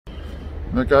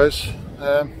Right guys,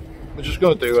 we're just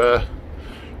going to do a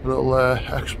little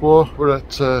explore. We're at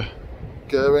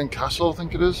GWRYCH Castle, I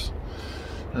think it is.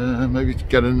 Maybe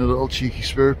get in a little cheeky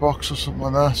spirit box or something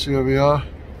like that, see where we are.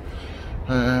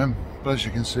 But as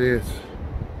you can see, it's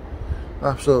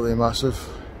absolutely massive,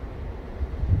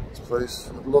 this place.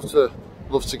 I'd love to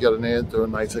get in here and do a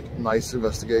night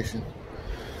investigation.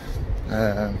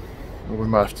 But we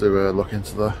might have to look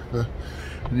into that. But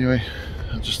anyway,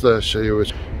 I'll just show you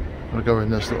which. I'm going to go in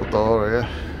this little door here.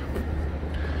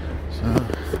 So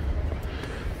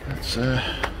let's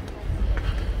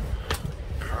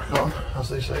crack on, as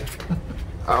they say.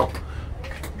 Ow,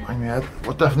 bang my head.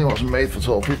 What definitely wasn't made for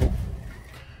tall people.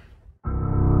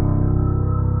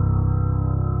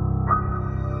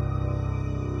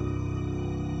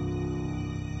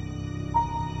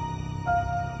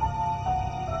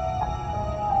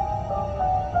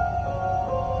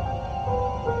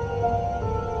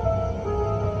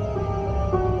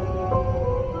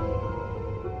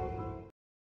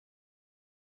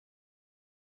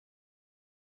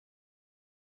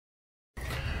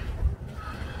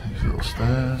 Little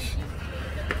stairs.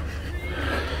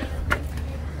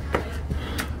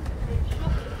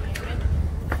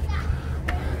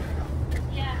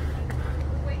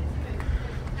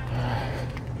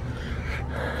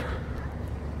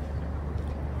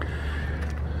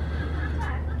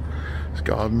 These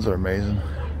gardens are amazing.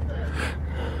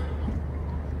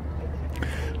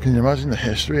 Can you imagine the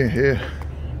history here?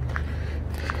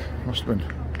 Must have been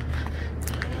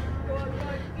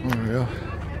unreal.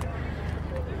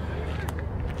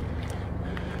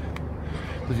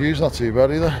 The view's not too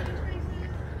bad either.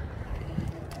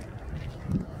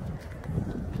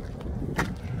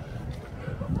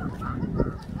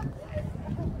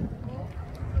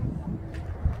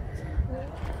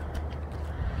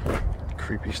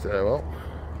 Creepy stairwell.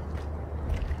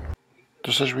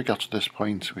 Just as we got to this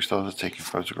point, we started taking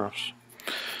photographs.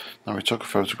 Now we took a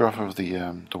photograph of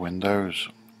the windows.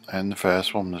 In the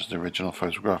first one there's the original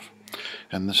photograph.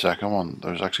 In the second one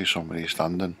there was actually somebody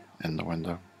standing in the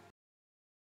window.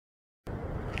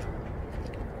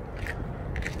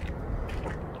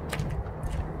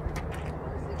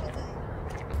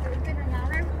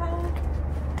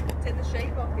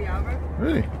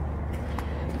 Really?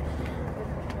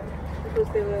 Because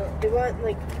they weren't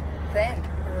like thin.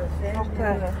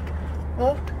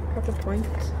 Proper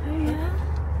points. Oh yeah.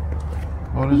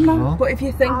 What is it all? But if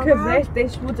you think of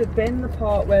this would have been the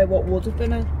part where what would have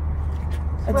been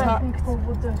attacked. People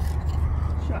would have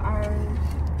shot arrows.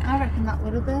 I reckon that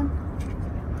would have been.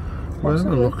 Where are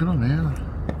we looking on here?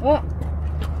 What?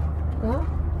 What?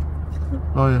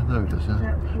 Oh yeah, there it is,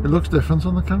 yeah. It looks different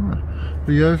on the camera.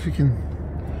 But yeah, if you can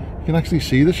actually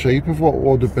see the shape of what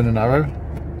would have been an arrow.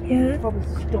 Yeah. Probably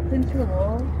stuck into a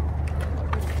wall.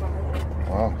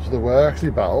 Wow, so there were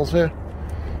actually battles here.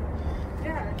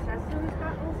 Yeah, it says there was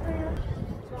battles here.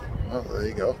 Oh, there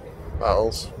you go.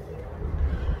 Battles.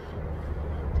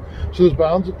 So there's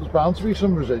bound to be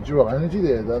some residual energy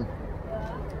there then. Yeah.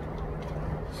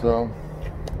 So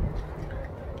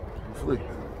hopefully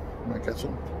we might get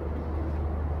some.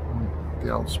 The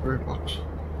old spirit box.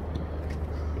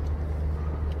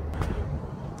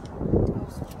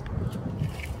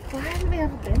 Why haven't we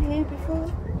ever been here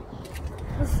before?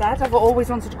 As I said, I've always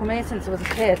wanted to come here since I was a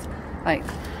kid. Like,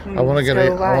 I want to get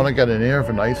in. I want to get in here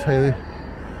overnight, Hayley.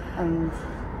 And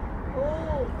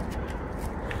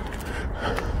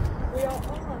we are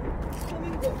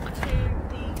coming up to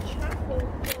the chapel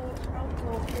for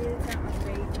Troutmore Theatre and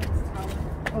Radiance Tower.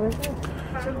 oh, is it?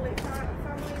 Family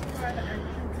private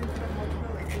entrance into the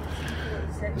hospital in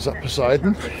 1846. Is that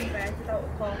Poseidon? Converted out of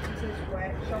Carpenter's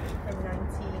workshop from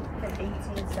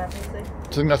 1870. I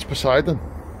think that's Poseidon.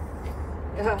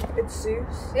 Yeah, it's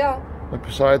Zeus. Yeah. Like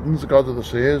Poseidon's the god of the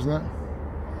sea, isn't it?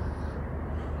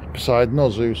 Poseidon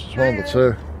or Zeus, it's one of the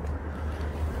two.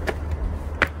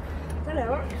 I don't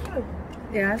know, actually.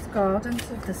 Yeah, it's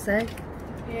Gardens of the Sea.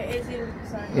 Yeah, it is in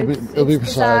Poseidon. It'll be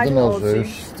Poseidon or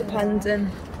Zeus. Depending.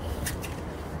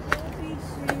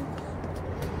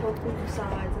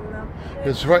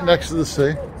 It's right next to the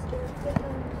sea.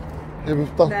 Yeah,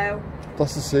 but No,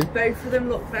 that's the sea. both of them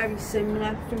look very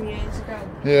similar from years ago.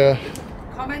 Yeah.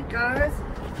 Comment, guys.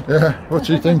 Yeah. What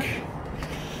do you think?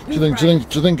 Do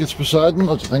you think it's Poseidon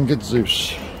or do you think it's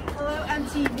Zeus? Hello,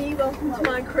 MTV. Welcome to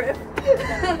my crib.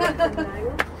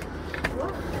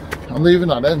 I'm leaving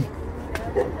that in.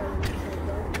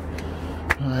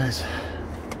 Right.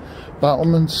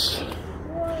 Battlements.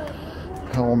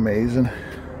 How amazing.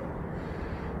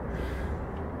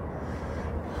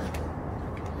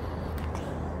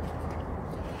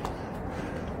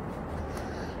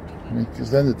 Because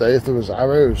at the end of the day, if there was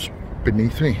arrows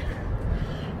beneath me,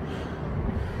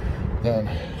 Then,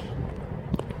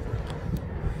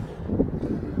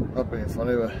 not being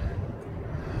funny, but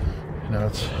you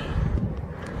know,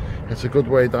 it's a good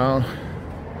way down.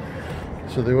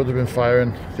 So they would have been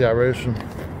firing the arrows from,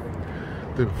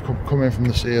 they've come in from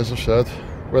the sea, as I've said,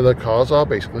 where their cars are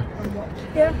basically.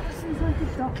 Yeah, seems like a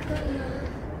doctor.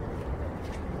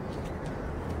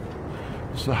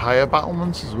 There's the higher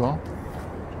battlements as well.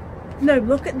 No,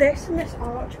 look at this and this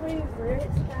archway over it.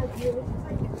 It's like really,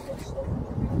 it's like stuff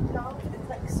down. It's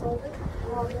like solid.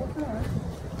 Oh, look at it.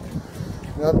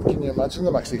 Yeah, can you imagine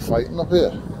them actually fighting up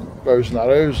here? Bows and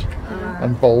arrows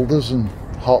and boulders and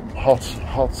hot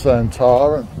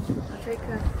tar and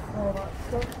All that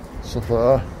stuff. stuff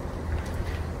like that.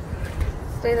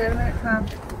 Stay there a minute, Cam.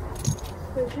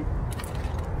 Where's she?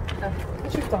 Oh,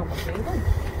 she's down my finger.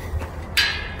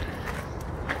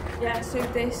 Yeah, so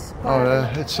this. Oh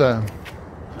yeah, it's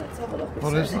Let's have a look.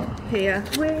 what is that? Here.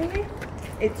 Where?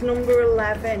 It's number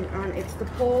 11 and it's the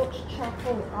porch,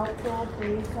 chapel, outdoor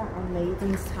theatre and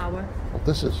Maiden's Tower. What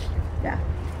this is? Yeah.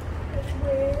 It's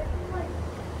weird.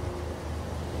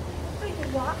 Like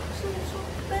a wax or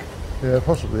something. Yeah, it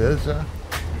possibly is, yeah.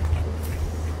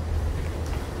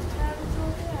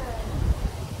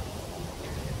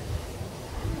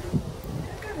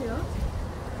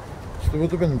 So there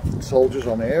would have been soldiers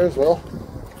on here as well.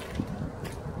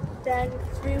 Then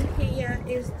through here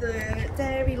is the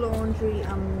dairy, laundry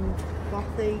and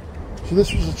bothy. So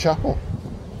this was a chapel.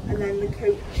 And then the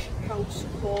coach house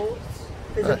court.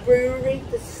 There's a brewery,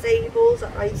 there's stables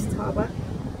at Ice Tower.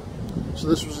 So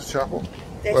this was a chapel,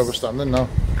 This where we're standing now.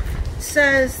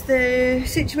 says the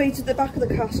situated at the back of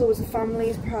the castle was the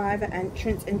family's private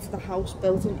entrance into the house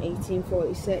built in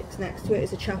 1846. Next to it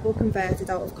is a chapel converted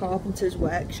out of carpenter's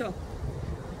workshop,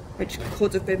 which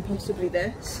could have been possibly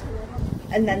this.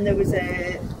 And then there was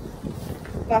a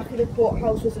back of the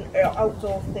courthouse was an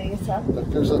outdoor theatre.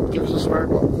 Give us a spirit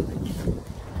box.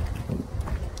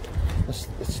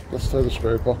 Let's throw the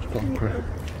spirit box on quick.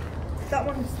 That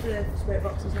one's the spirit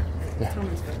box, isn't it? Yeah.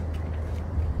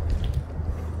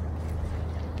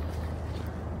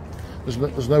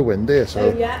 There's no wind here, so.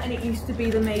 Oh yeah, and it used to be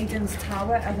the Maiden's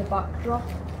Tower as a backdrop.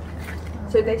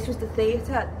 So this was the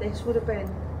theatre. This would have been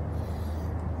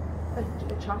a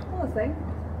chapel, I think.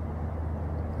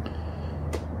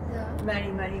 Yeah.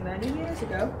 Many, many, many years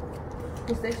ago.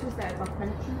 Because this was their back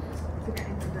entrance to get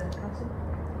into the castle.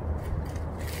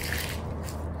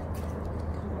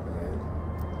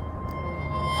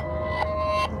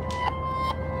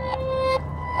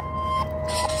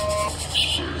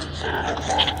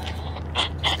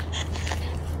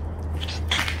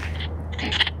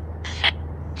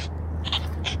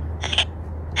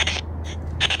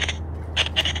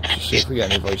 See if we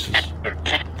get any voices.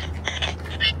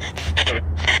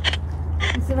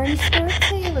 Is there any spirits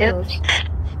here with us?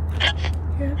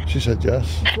 Yeah. She said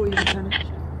yes. Before you finish.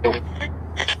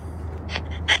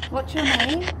 What's your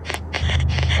name?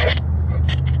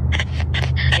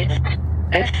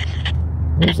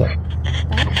 What was that?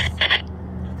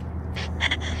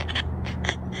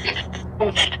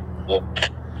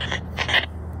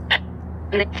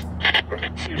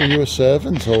 Were you a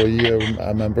servant or were you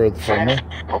a member of the family?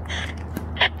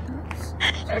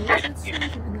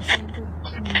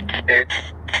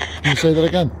 Can you say that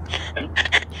again?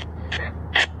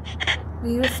 Were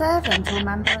you a servant or a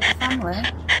member of the family?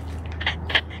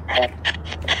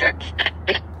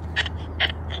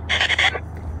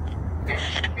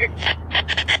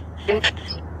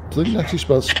 They didn't actually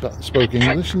spoke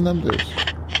English in them days.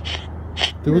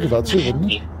 They would have had to, wouldn't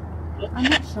they? I'm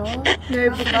not sure. No,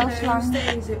 but That's in those long.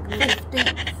 days it was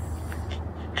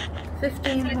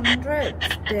 1500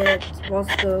 was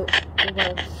the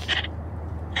Welsh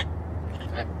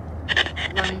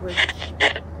language.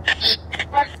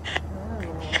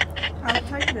 I'll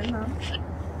type it in now.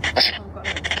 I've got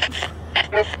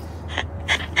it.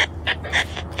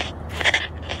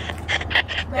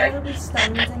 Where are we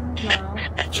standing now?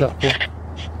 Chapel. I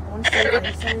want to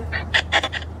say this.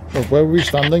 Oh, where are we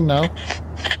standing now?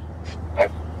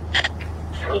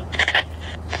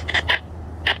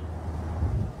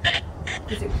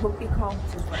 Because it could be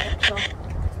Carpenter's workshop.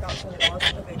 That's what it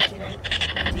was originally.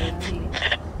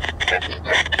 1918.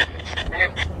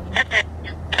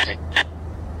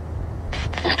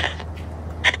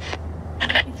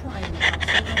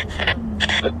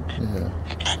 Yeah.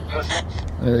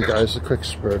 Anyway, guys, a quick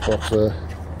spirit box there.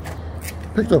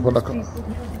 Picked up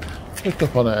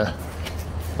on a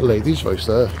lady's voice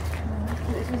there.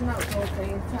 This was an outdoor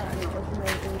theatre and that was the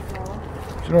Maiden's Tower.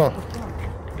 Do you know what?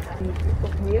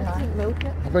 Up here, I milk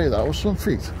it. I bet you that was some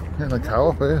feet. Getting a cow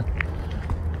up here.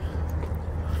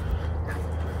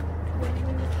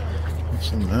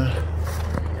 What's in there?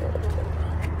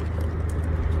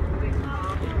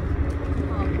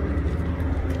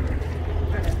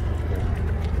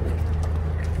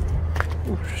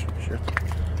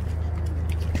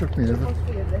 me either. Must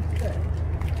be a lift there.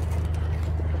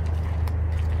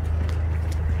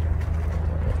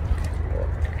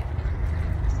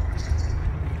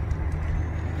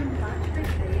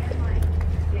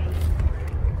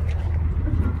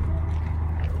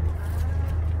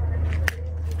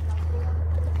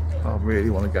 I really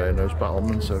want to get in those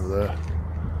battlements over there.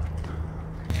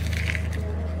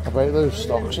 I bet those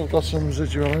stocks have got some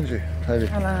residual energy. Hey.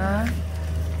 Hello.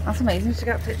 That's amazing to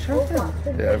get a picture of them.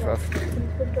 Yeah,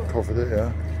 I've covered it,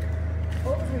 yeah.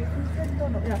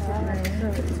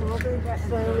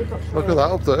 Look at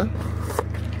that up there.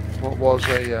 What was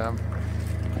a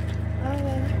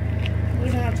We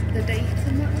had the date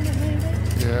and that on it maybe?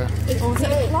 yeah. Or was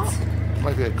it a clock?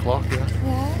 Maybe a clock, yeah.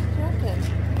 Yeah, do you reckon?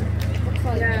 Looks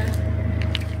like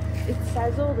It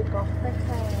says all the Gothic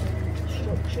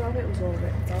structure of it was all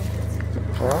written down.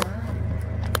 Alright.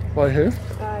 By who?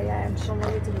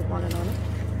 Someone who didn't want it on it.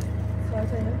 So I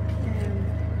don't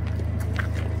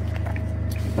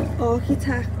know.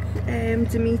 Architect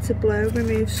Demeter Blow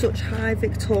removed such high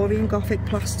Victorian Gothic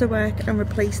plasterwork and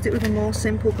replaced it with a more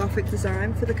simple Gothic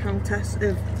design for the Countess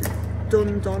of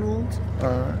Dundonald.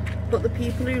 Alright. But the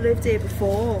people who lived here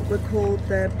before were called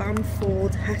the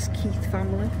Bamford Hesketh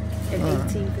family in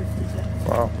 1856.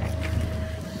 Wow.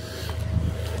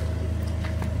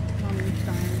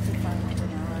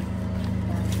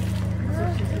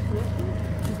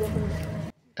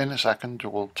 In a second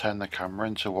we'll turn the camera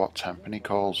into what Tenpenny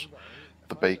calls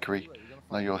the bakery.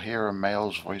 Now you'll hear a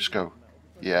male's voice go,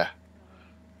 yeah.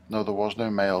 No, there was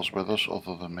no males with us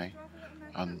other than me,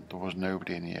 and there was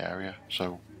nobody in the area,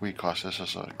 so we class this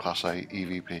as a Class A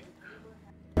EVP.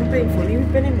 We've been funny,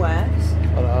 we've been in worse.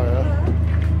 I know,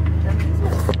 yeah.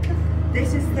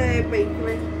 This is the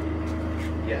bakery.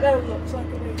 That looks like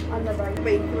a big on the right.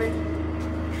 Bakery.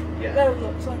 That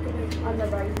looks like a big On the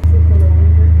right is the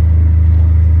laundry.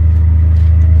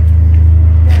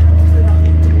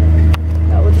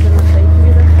 That would have been the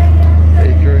bakery then.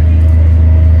 Bakery.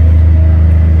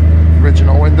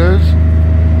 Original windows.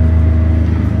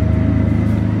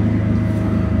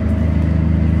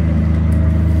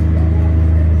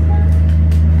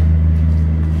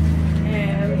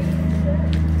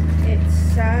 It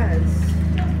says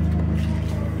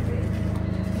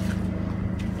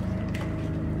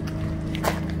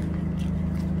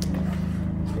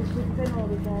this would have been all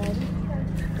the garden.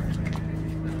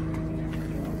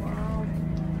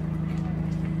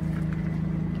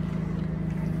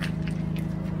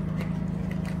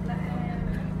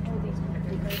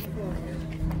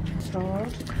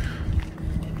 stars.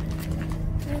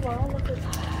 Oh wow, look at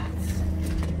that.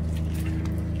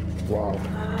 Wow.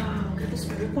 Wow, look at the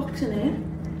spirit box in here.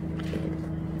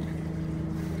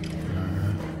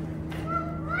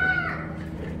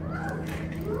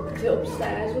 The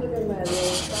upstairs would have been where they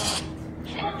all start.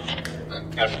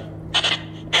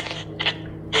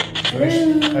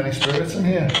 Any spirits in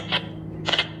here?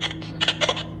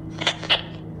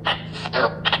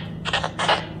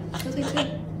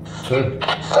 Two.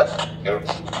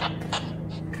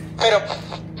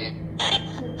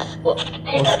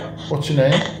 What's your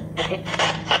name?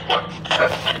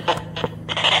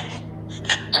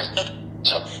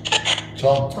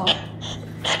 Tom. Tom.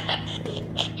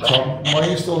 Tom, why are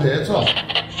you still here, Tom?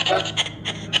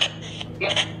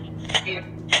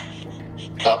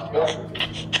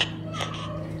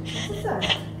 What's that?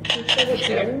 He said it's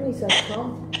him, he said Tom.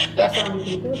 That's how many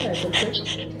people have heard of it.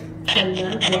 And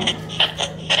then what?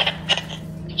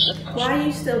 Why are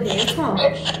you still here, Tom?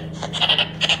 It's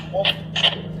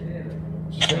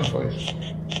the same voice.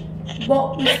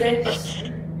 What was this?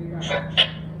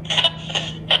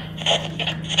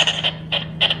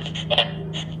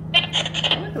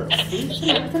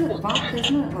 It's at the back,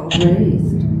 isn't it? Oh,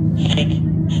 raised.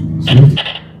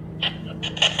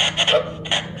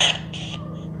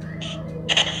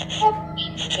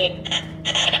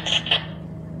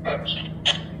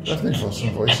 Definitely got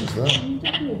some voices there.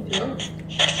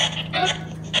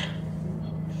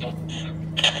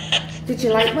 Did you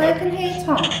like working here,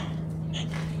 Tom?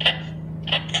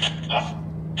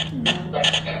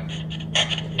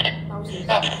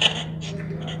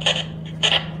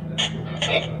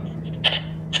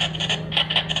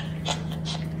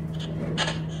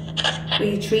 Were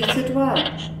you treated well?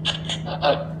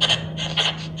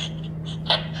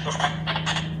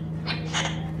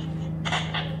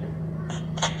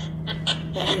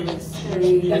 That was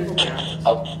really bad.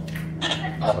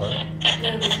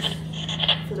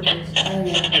 For the most. Oh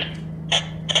yeah.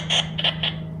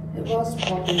 It was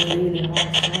probably really hot.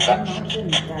 So I imagine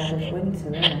dead of winter,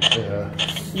 innit? Yeah.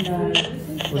 Snow.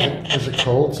 Was it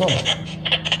cold, Tom?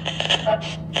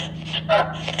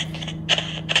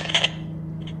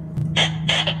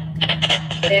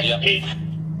 I'll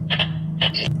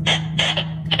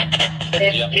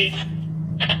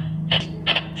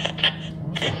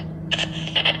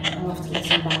have to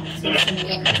listen back to this and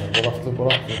again. We'll have to.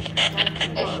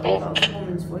 That was a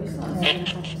woman's voice, that's in a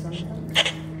proper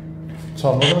sentence.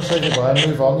 Tom, we're going to say goodbye and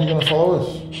move on. You're going to follow us?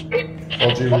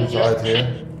 Or do you reside here?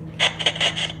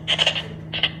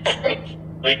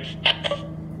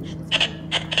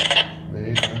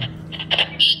 Leave, yeah.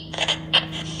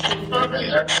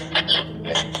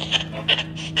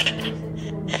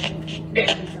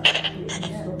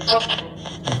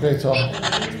 Okay, Tom.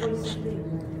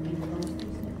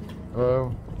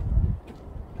 Hello.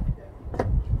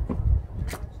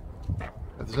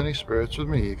 If there's any spirits with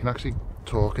me, you can actually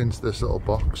talk into this little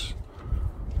box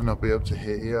and I'll be able to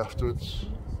hear you afterwards.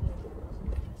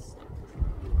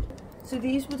 So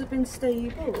these would have been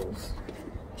stables?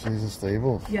 These are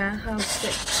stables? Yeah, how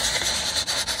sick.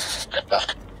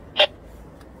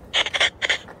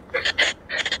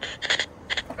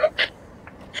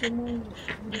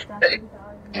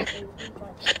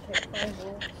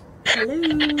 Hello?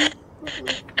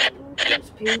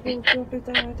 People probably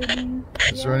died in here.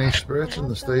 Is there any spirits in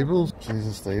the stables? These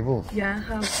are stables? Yeah,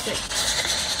 how sick.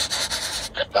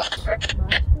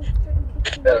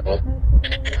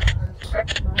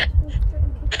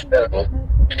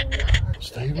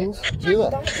 Stables? Did you hear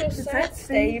that? That just said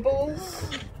stables.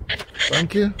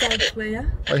 Thank you. Dead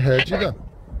clear. I heard you then.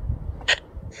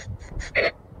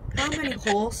 How many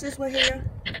horses were here?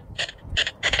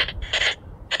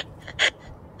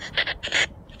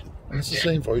 And it's the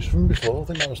same voice from before. I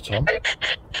think that was Tom.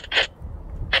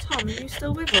 Tom, are you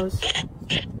still with us?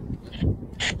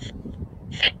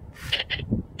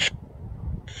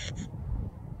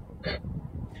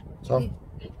 Tom?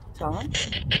 Tom?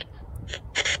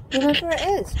 Whoever it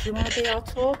is, do you want to be our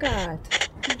tour guide?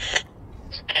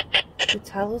 To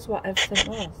tell us what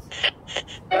everything was.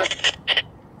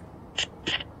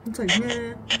 It's like,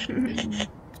 nah.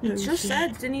 It just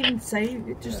said, didn't even say,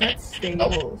 it just said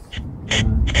stables.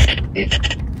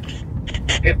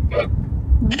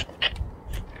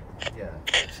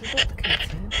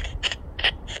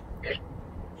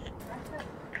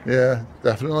 Yeah,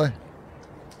 definitely.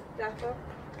 Defo?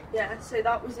 Yeah, so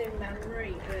that was in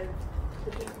memory of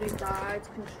the people who died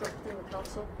constructing the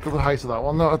castle. Look at the height of that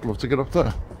one though, I'd love to get up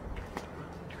there.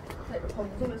 It's like the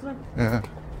pumpkin, isn't it? Yeah.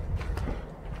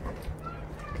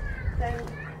 Then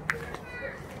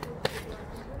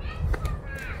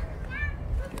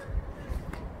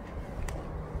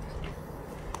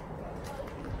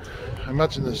I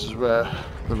imagine this is where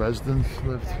the residents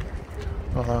lived.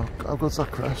 Oh, how good's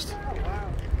that crest?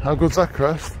 How good's that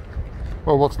crest?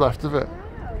 Well, what's left of it?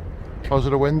 Oh, is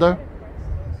it a window?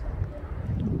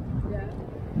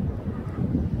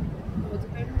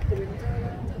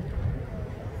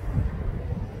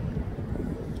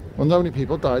 Wonder how many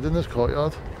people died in this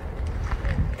courtyard.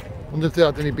 Wonder if they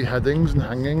had any beheadings and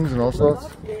hangings and all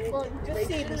sorts. Well, just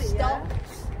see the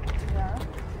stops.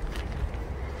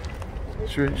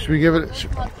 Should we give it?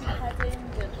 Like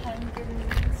beheadings and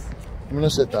hangings. I'm gonna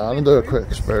sit down and do a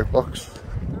quick spirit box.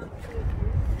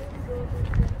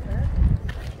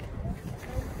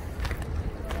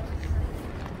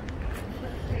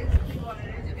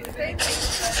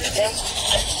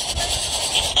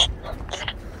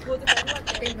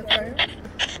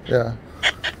 Yeah.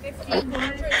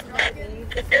 1500s,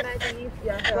 medieval.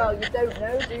 Yeah, well, you don't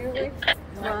know, do we?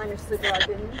 Minus the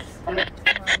dragons.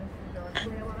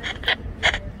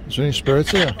 Is there any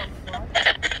spirits here?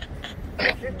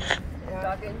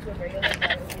 Dragons were real.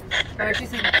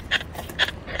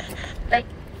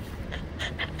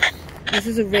 This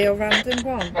is a real random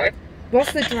one.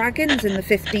 What's the dragons in the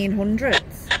 1500s?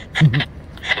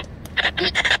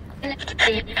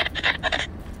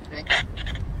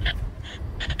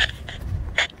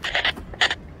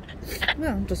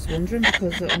 Well, I'm just wondering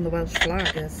because on the Welsh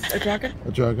flag is a dragon.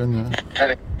 A dragon,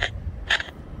 yeah.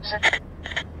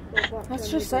 That's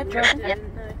just said dragon.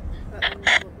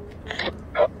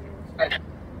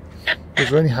 Was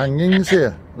there any hangings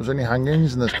here? Was there any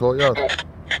hangings in this courtyard?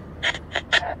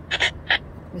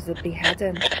 Was a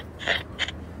beheading.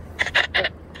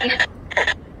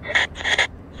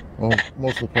 Oh,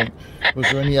 what's the point? Was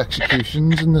there any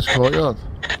executions in this courtyard?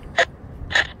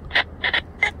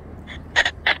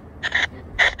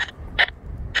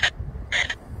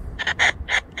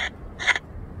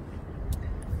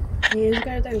 Years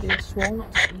ago though, they were sworn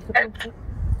not to speak about it.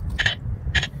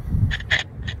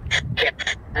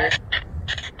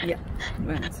 Yeah,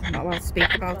 right. Not allowed to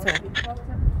speak about it.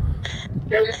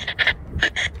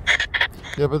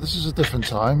 Yeah, but this is a different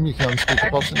time. You can't speak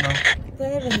about it now.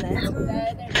 They're in there.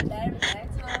 They're in their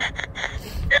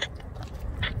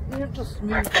time. have just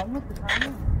moved on with the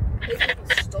camera. People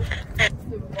are stuck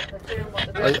doing what they're doing,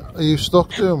 what they're doing. Are you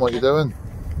stuck doing what you're doing?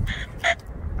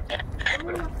 Oh,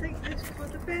 I think this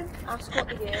could have been. Ask what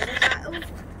the year is. Settled.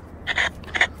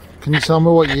 Can you tell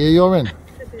me what year you're in?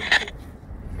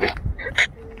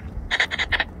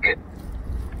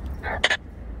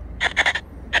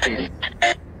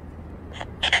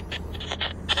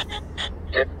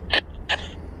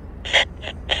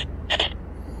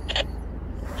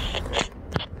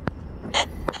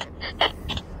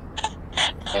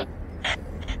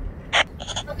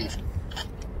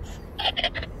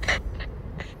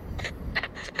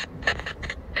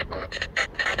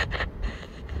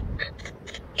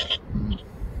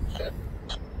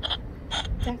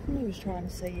 Definitely was trying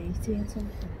to say 18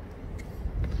 something.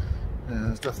 Yeah,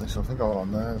 there's definitely something going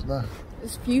on there, isn't there?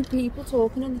 There's a few people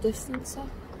talking in the distance, so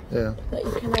Yeah. that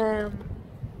you can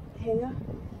hear.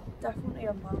 Definitely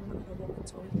a man with a lot of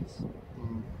toys.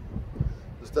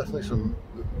 There's definitely some.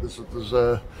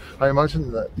 I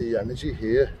imagine that the energy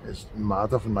here is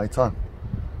mad over night time.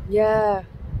 Yeah.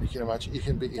 You can imagine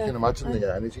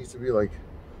the energy to be like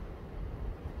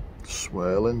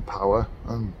swirling power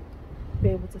and Be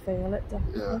able to feel it,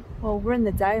 definitely. yeah. Well, we're in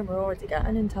the day and we're already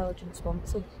getting intelligent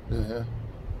sponsors. Yeah.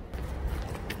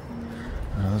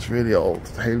 That's really old.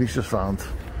 Hayley's just found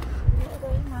What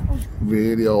are they, metal?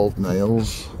 really old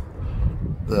nails.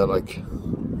 They're like,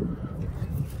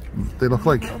 they look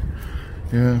like,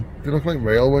 yeah, they look like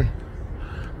railway.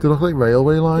 They look like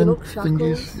railway line look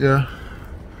thingies. shackles. Yeah.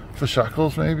 For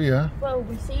shackles, maybe. Yeah. Well,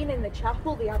 we seen in the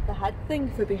chapel they had the head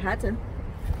thing for beheading.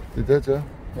 They did, yeah.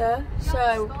 Yeah,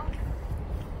 so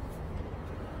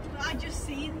I just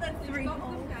seen the 3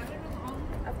 holes.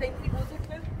 I think we would have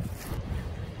been.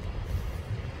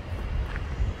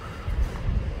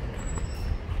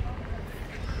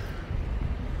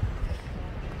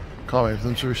 Can't wait for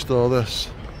them to restore this.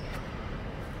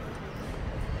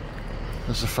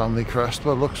 There's a family crest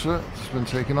by the looks of it. It's been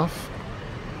taken off.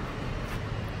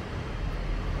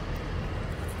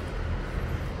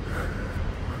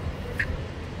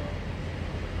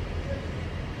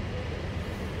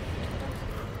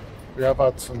 We have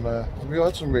had some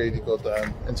really good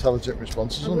intelligent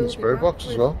responses on the spirit box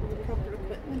as well.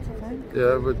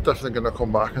 Yeah, we're definitely going to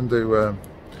come back and do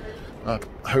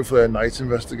hopefully a night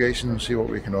investigation and see what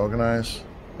we can organise.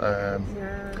 Yeah.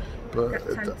 But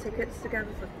Get 10 tickets together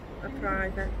for a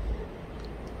private.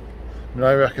 I mean,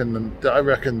 I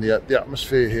reckon the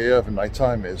atmosphere here over night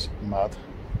time is mad.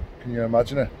 Can you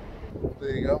imagine it?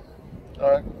 There you go.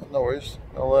 Alright, no worries.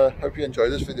 I'll hope you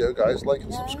enjoyed this video, guys. Like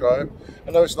and subscribe.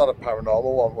 I know it's not a paranormal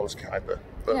one, well, it's kinda,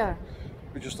 but Yeah.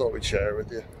 we just thought we'd share it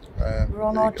with you. We're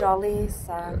on there our you go. jollies,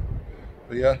 so.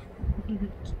 But yeah,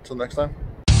 till next time.